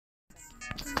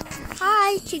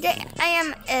Hi, today I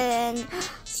am in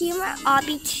Senior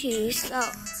Obby 2, so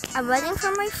I'm waiting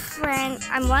for my friend.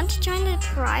 I want to join the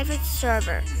private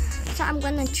server, so I'm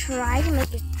gonna try to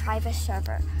make a private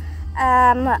server.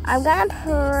 I'm gonna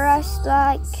press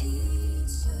like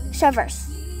servers.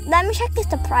 Let me check if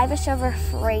the private server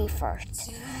free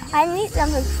first. I need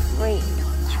something free.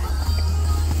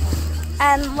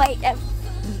 Wait.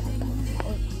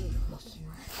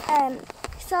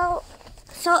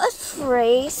 So it's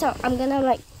free, so I'm gonna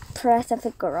like press if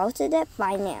it grows to it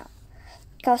by now.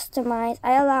 Customize.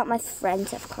 I allow my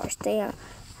friends, of course. They are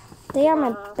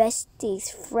my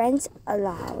besties. Friends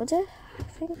allowed, I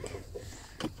think.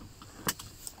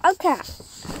 Okay.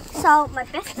 So my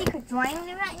bestie could join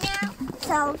me right now.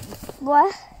 So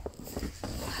what?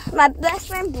 My best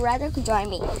friend brother could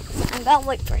join me. I'm gonna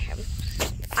wait for him.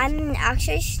 I'm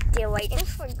actually still waiting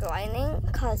for joining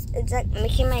because it's like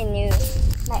making my own.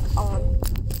 So,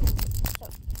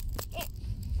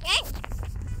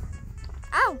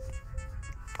 oh,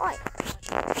 oi.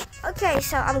 Okay,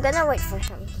 so I'm gonna wait for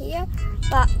him here.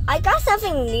 But I got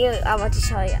something new I want to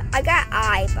show you. I got an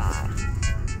eyeball.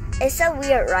 It's so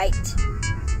weird, right?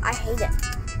 I hate it.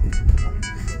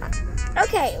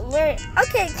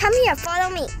 Okay, come here, follow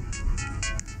me.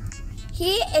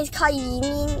 He is called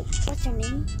Yimin. What's your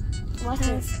name?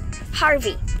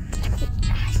 Harvey.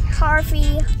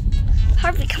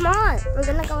 Harvey, come on. We're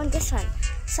gonna go in this one.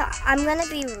 So I'm gonna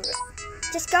be.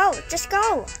 Just go.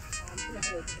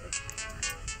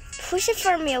 Push it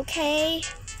for me, okay?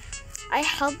 I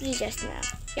helped you just now.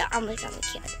 Yeah, I'm a kid.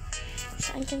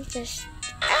 So I can just.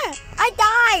 I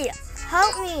died.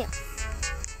 Help me,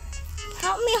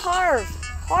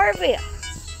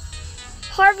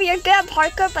 Harvey, you're good at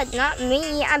parkour, but not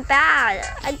me. I'm bad.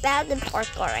 I'm bad at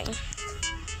parkouring.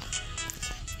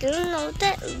 Do you know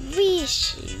that?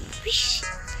 Wish.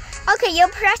 Okay, you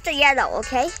press the yellow,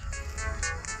 okay?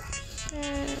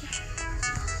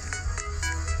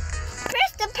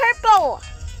 Press the purple.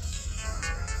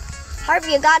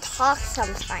 Harvey, you gotta talk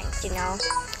sometimes, you know.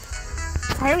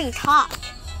 Harvey, talk.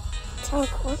 Talk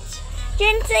what? You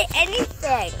didn't say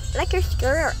anything. Like you're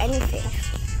scared or anything.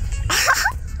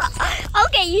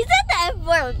 Okay, you said the F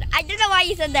word. I don't know why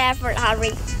you said the F word,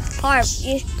 Harvey.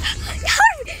 Harvey,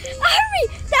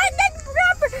 that's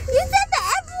proper. You said the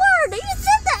F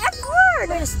word.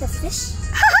 Where's the fish?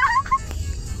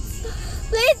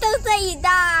 Please don't say you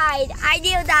died. I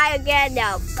did die again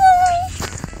now. Boom.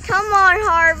 Come on,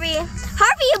 Harvey.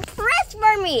 Harvey, you press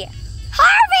for me.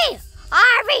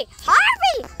 Harvey,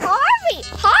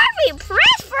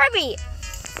 press for me.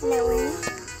 No.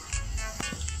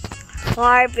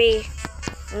 Harvey,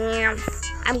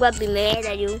 I'm gonna be mad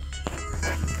at you.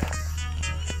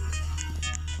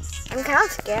 I'm kind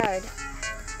of scared.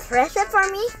 Press it for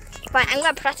me? Fine, I'm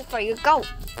gonna press it for you. Go.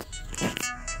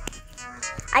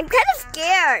 I'm kind of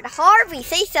scared. Harvey,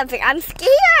 say something. I'm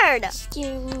scared. I'm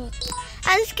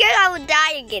scared I will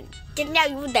die again. Just now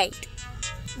you died.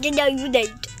 You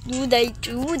died.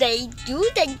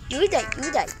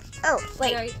 Oh,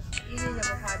 wait.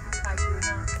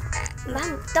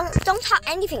 Mom, don't talk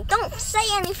anything. Don't say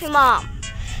anything, Mom.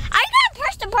 I gotta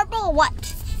press the purple or what?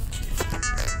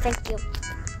 Thank you.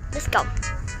 Let's go.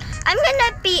 I'm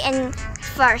gonna be in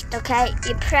first, okay?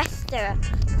 You press the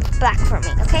black for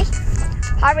me, okay?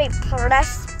 Harvey,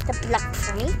 press the black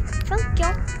for me. Thank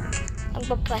you. I'm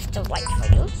gonna press the white for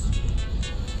you.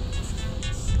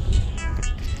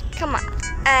 Come on.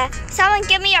 Someone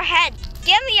give me your head.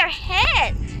 Give me your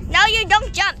head. No, you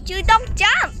don't jump.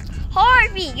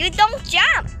 Harvey, you don't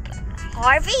jump.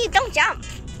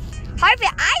 Harvey,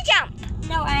 I jump.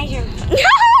 No, I jump.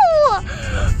 No!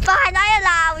 Fine, I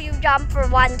allow you jump for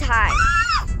one time.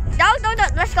 No.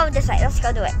 Let's go this way. Let's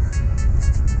go do it.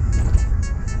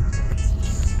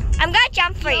 I'm gonna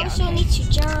jump for you. You also need to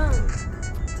jump.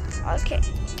 Okay.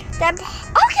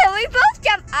 Okay, we both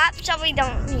jump up, so we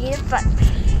don't need it, but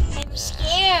I'm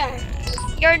scared.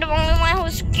 You're the only one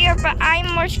who's scared, but I'm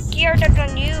more scared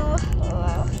than you.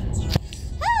 Oh,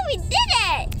 we did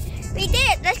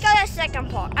it! Let's go to the second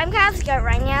part. I'm kind of scared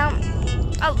right now.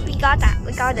 Oh, we got that.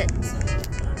 We got it.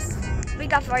 We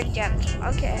got 40 gems.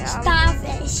 Okay.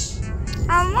 Starfish.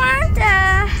 I want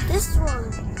this one.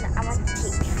 No, I want to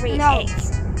take 3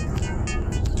 eggs.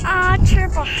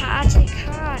 Triple hatch. I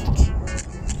can't.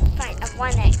 Fine, I have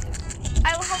 1 egg. I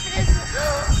will hope it is.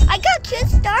 I got cute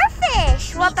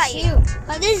starfish. What about you?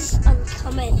 But this is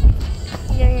uncommon.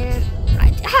 Yeah.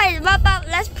 Hi, what about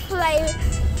let's play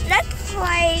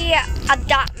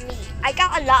Adopt Me. I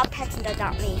got a lot of pets in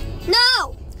Adopt Me.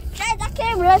 No! That's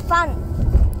actually really fun.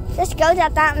 Just go to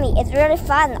Adopt Me. It's really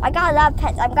fun. I got a lot of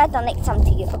pets. I'm gonna donate some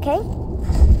to you, okay?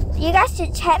 you guys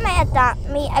should check my Adopt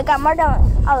Me. I got more than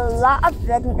a lot of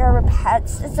legendary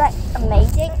pets. It's like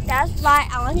amazing. That's why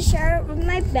I want to share it with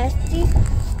my bestie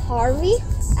Harvey.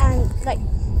 And like,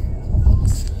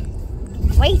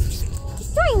 wait,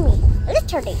 destroying me,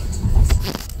 literally.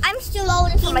 I'm still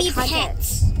loading for my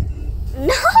content.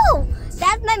 No,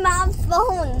 that's my mom's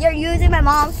phone. You're using my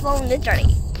mom's phone,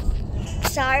 literally.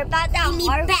 Sorry about that. Give me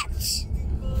pets.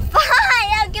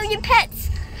 Fine, I'll give you pets.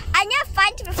 I need to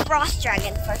find the frost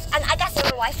dragon first, and I got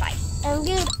silver Wi-Fi. I'm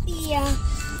going to be a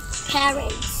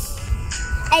parrot.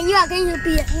 And you are going to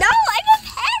be a... No, I'm a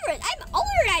parrot. I'm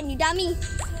older than you, dummy.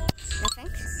 No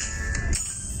thanks.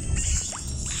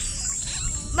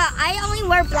 But I only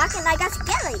wear black and I got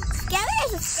Skelly. Skelly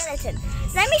is a skeleton.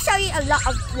 Let me show you a lot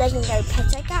of legendary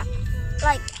pets I got.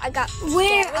 Like, I got...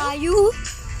 Where Skelly. are you?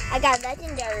 I got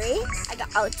legendary. I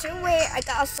got ultra rare. I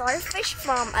got a swordfish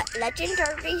from a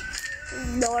legendary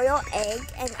royal egg,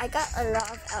 and I got a lot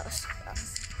of else.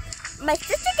 My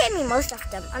sister gave me most of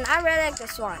them, and I really like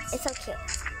this one. It's so cute.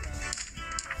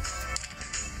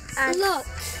 And Look.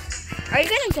 are you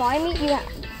gonna join me? Yeah.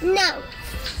 No.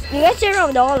 You get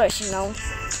 $0, you know.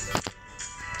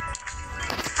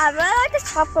 I really like the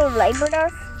chocolate labrador,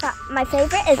 but my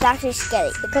favorite is actually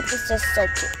Skelly because it's just so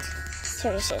cute.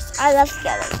 Seriously, I love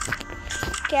Skelly.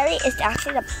 Skelly is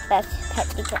actually the best pet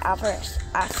you can ever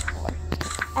ask for.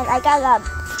 And I got a lot of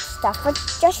stuff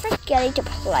just for Skelly to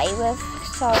play with,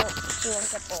 so she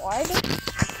won't get bored.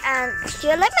 And do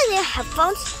you like my little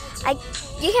headphones?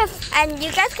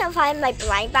 You guys can find my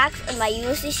blind bags and my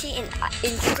UCC in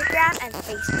Instagram and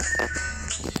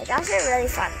Facebook. It's actually really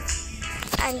fun.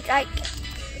 And like,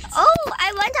 oh,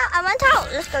 I went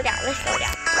out. Let's go down.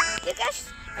 You guys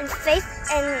and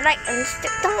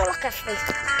don't look at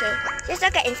Facebook, okay? Just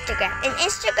look at Instagram. In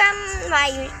Instagram,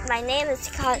 my name is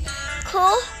called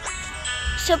Cool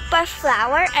Super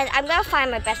Flower, and I'm gonna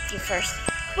find my bestie first.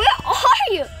 Where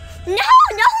are you? No!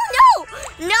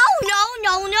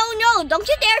 Don't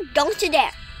you dare! Don't you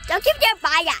dare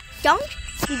buy that! Don't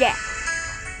you dare!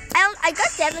 I got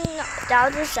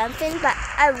 7,000 something, but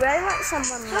I really want some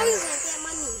more How are money. you going to get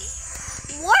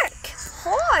money? Work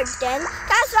hard, then.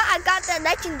 That's why I got the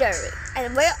legendary.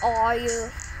 And where are you?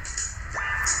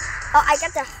 Oh, I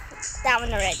got that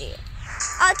one already.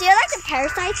 Oh, do you like the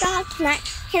parasite dog?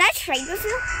 Can I trade with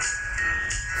you?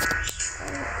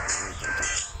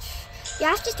 You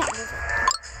have to stop moving.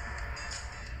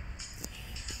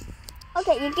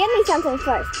 Okay, you give me something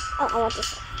first. Oh, I want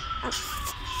this one.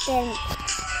 Then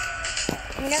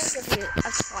I'm gonna give you a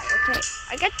toy, okay?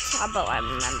 I got trouble, I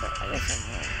remember.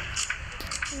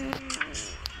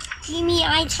 Give me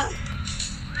item.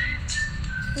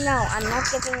 No, I'm not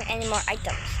giving you any more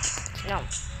items. No,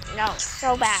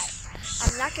 so bad.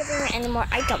 I'm not giving you any more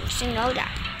items, you know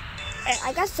that. And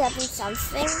I got 7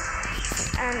 something,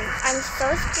 and I'm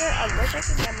so scared. I wish I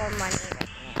could get more money right now.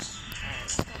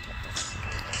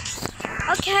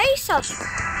 Okay, so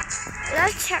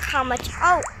let's check how much.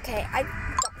 Oh, okay, I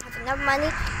don't have enough money.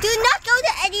 Do not go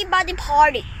to anybody's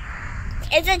party.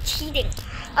 It's a cheating.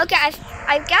 Okay,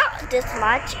 I got this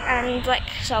much, and like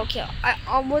so cute. I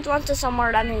almost wanted some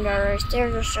more legendaries. They're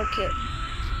just so cute.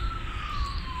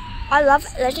 I love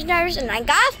legendaries, and I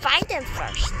gotta find them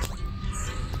first.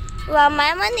 Well,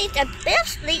 my mom needs a bit of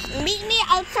sleep. Meet me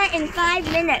outside in 5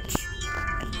 minutes.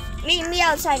 Meet me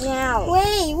outside now.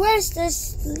 Wait, where's the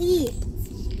sleep?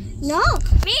 No,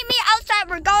 meet me outside.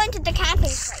 We're going to the camping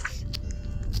place.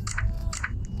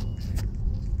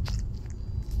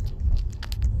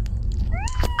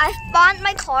 I spawned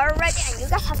my car already, and you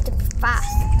guys have to be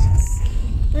fast.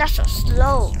 Not so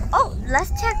slow. Oh, let's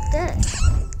check this.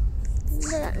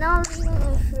 No, leaving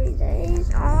in 3 days.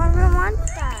 Oh, I don't want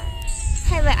that.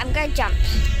 Hey, wait, I'm gonna jump.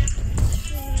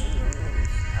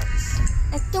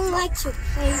 I don't like to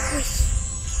play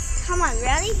this. Come on,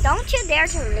 really? Don't you dare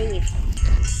to leave.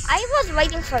 I was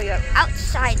waiting for you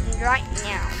outside right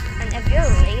now. And if you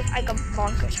leave, I go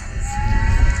bonkers.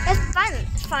 It's fun.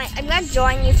 It's fine. I'm gonna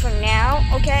join you for now,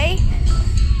 okay?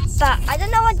 But I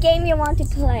don't know what game you want to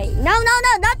play. No,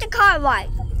 not the car ride.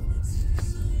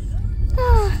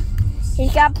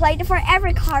 He's gotta play it for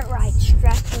every car ride.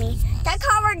 Trust me. That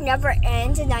car ride never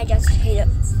ends, and I just hate it.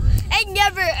 It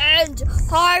never ends.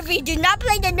 Harvey, do not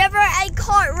play the never end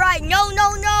car ride. No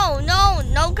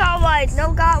car ride.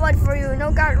 No car ride for you.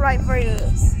 No car ride for you.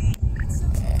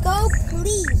 Go,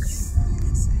 please.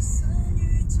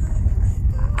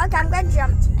 Okay, I'm gonna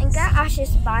jump. I'm gonna actually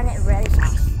spawn it really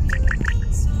fast.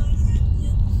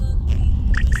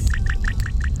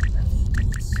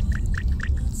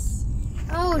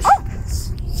 Oh,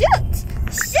 shoot!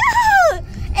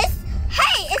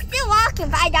 It's still walking,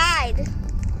 but I died.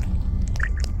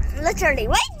 Literally.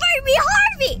 Wait for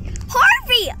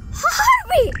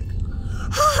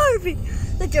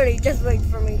Literally, just wait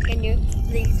for me. Can you?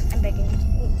 Please, I'm begging you.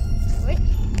 Wait.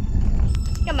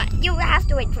 Come on, you have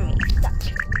to wait for me. Stop.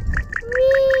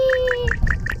 Whee!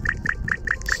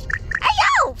 Hey,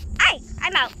 yo! Hey,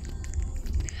 I'm out.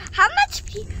 How much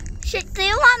do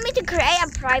you want me to create a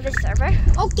private server?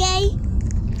 Okay.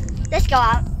 Let's go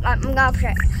out. I'm gonna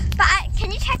pray. But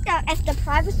can you check if the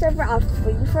private server are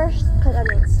free first? Because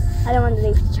I don't want to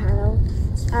leave the channel.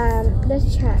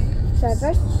 Let's check.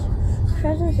 Servers?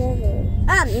 Present server.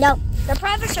 No. The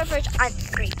private servers aren't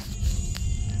free.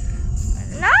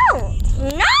 No!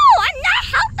 No! I'm not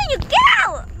helping you! Get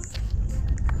out!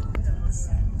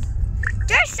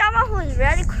 There's someone who is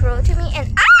really cruel to me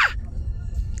and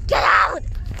get out!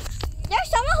 There's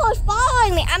someone who is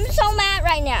following me. I'm so mad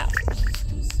right now.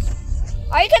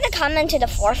 Are you gonna come into the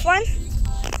fourth one?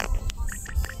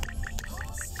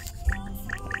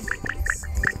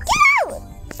 Get out!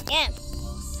 Yeah.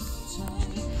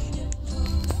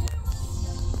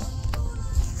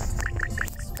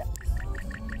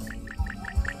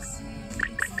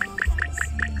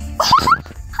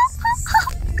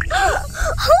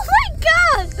 Oh my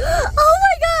god! Oh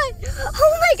my god!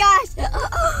 Oh my gosh!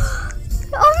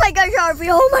 Oh my gosh, Harvey!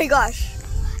 Oh my gosh!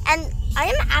 And I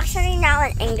am actually now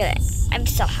in English. I'm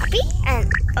so happy.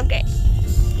 And okay,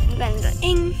 I'm gonna go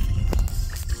in.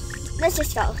 Let's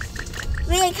just go.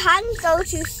 We can't go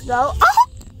too slow.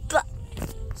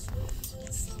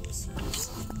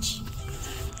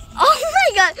 Oh my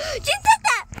god! You said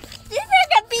that! You said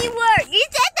the B word! You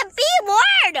said the B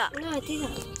word! No, I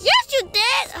didn't. Yes, you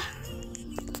did!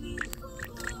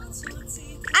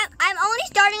 I'm only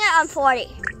starting it on 40.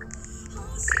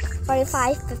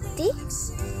 45, 50.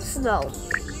 Slow.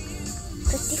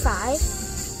 55.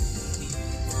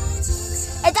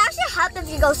 It actually helps if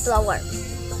you go slower.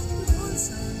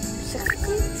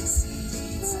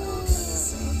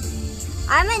 60.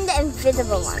 I'm in the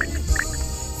invisible one.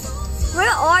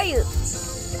 Where are you?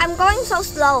 I'm going so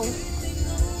slow.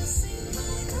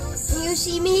 Can you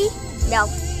see me? No.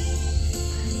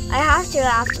 I have to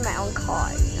after my own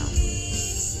car, you know.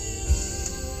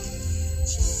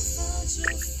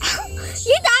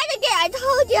 You died again. I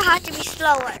told you how to be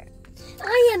slower.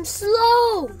 I am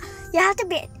slow. You have to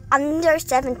be under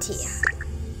 70.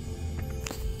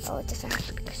 Oh, it doesn't have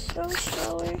to be so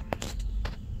slower.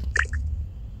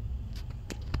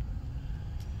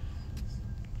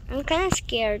 I'm kind of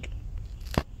scared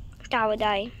that I would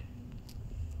die.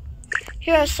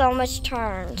 Here are so much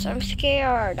turns. I'm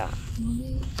scared.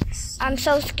 I'm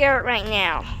so scared right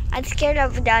now. I'm scared I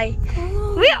would die.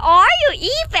 Where are you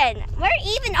even? Where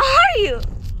even are you?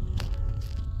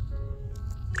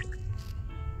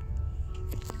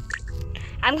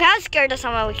 I'm kind of scared that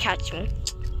someone would catch me.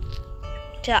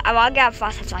 So I want to get as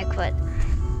fast as I could.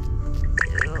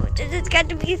 This is going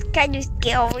to be kind of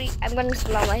scary. I'm going to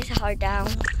slow myself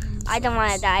down. I don't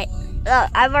want to die.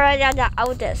 Look, I've already done the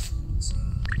oldest.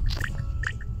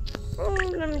 Oh,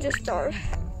 let me just start.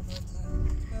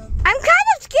 I'm kind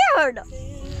of scared.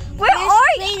 Where are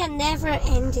you? This plane never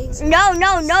ending. No,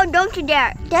 don't you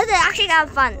dare. This is actually kind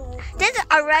of fun. This is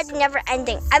already never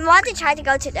ending. I want to try to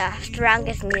go to the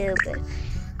strongest little bit.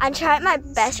 I'm trying my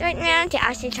best right now to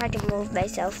actually try to move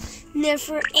myself.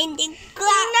 Never ending. No.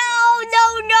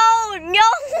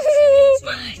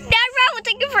 That round will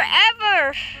take you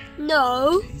forever.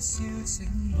 No.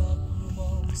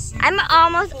 I'm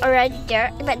almost already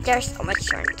there, but there's so much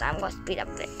turns. I'm going to speed up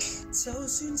a bit.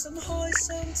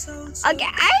 Okay,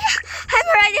 I'm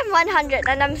already at 100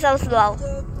 and I'm so slow.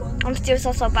 I'm still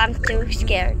so slow, but I'm still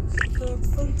scared.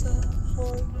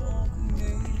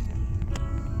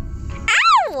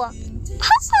 Ow!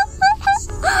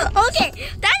 Okay,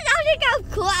 that's actually kind of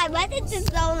cool. I went into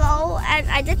so low and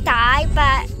I just died,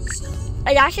 but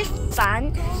it's actually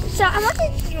fun. So I want to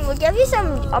give you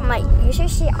some of my usual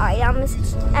items,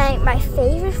 and my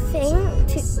favorite thing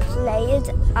to play is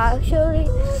actually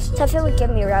something would give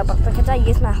me Robux because I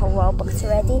used my whole Robux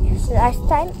already last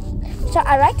time. So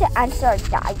I like to answer or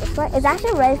die. This one is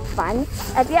actually really fun.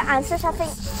 If you answer something,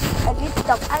 if you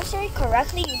don't answer it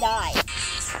correctly, you die.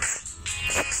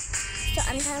 So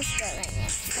I'm kind of scared right now.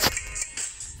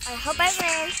 So I hope I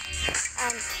win.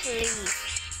 And please,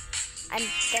 I'm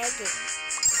begging.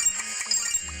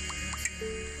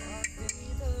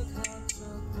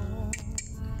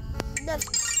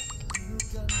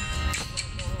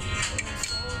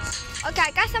 Okay,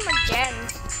 I got some more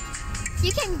gems.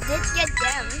 You can get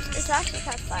gems. It's actually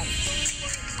kind of fun.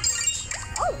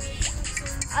 Oh!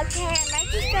 Okay, I might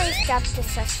just go stop the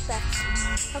suspect.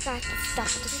 Okay, I have to stop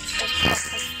the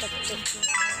suspect.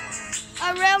 I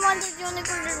really want the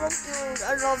unicorn to roll through a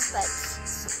robot.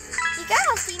 You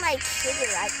gotta see my kitty,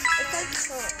 right? It's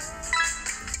so cool.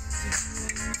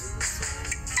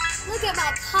 Look at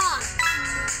my car.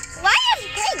 Why is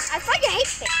it pink? I thought you hate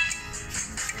pink.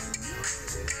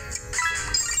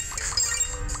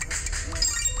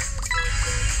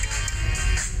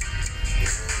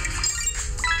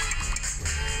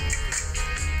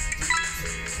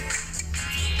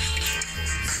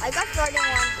 I got 31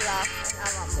 blocks and I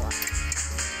want more.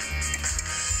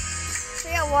 So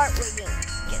yeah, what we can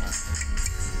get it.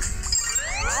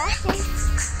 Okay.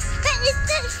 But it's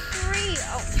just free.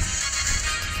 Oh.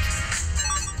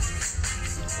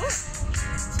 Ooh.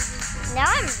 Now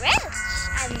I'm rich.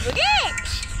 I'm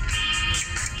rich.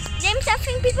 Name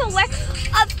something people wear.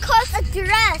 Of course, a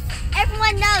dress.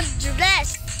 Everyone knows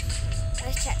dress.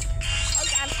 Let's check.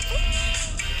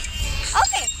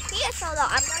 Okay, here's so low.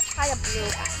 I'm gonna try the blue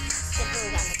one. The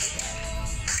blue one over there.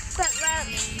 But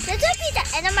this will be the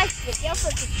end of my video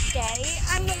for today.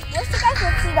 Most of you guys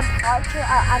will see the part where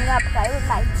I'm gonna play with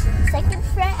my second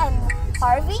friend and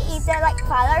Harvey. Either like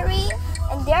Valerie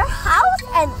and their house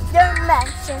and their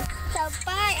mansion. So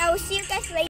bye. I will see you guys later.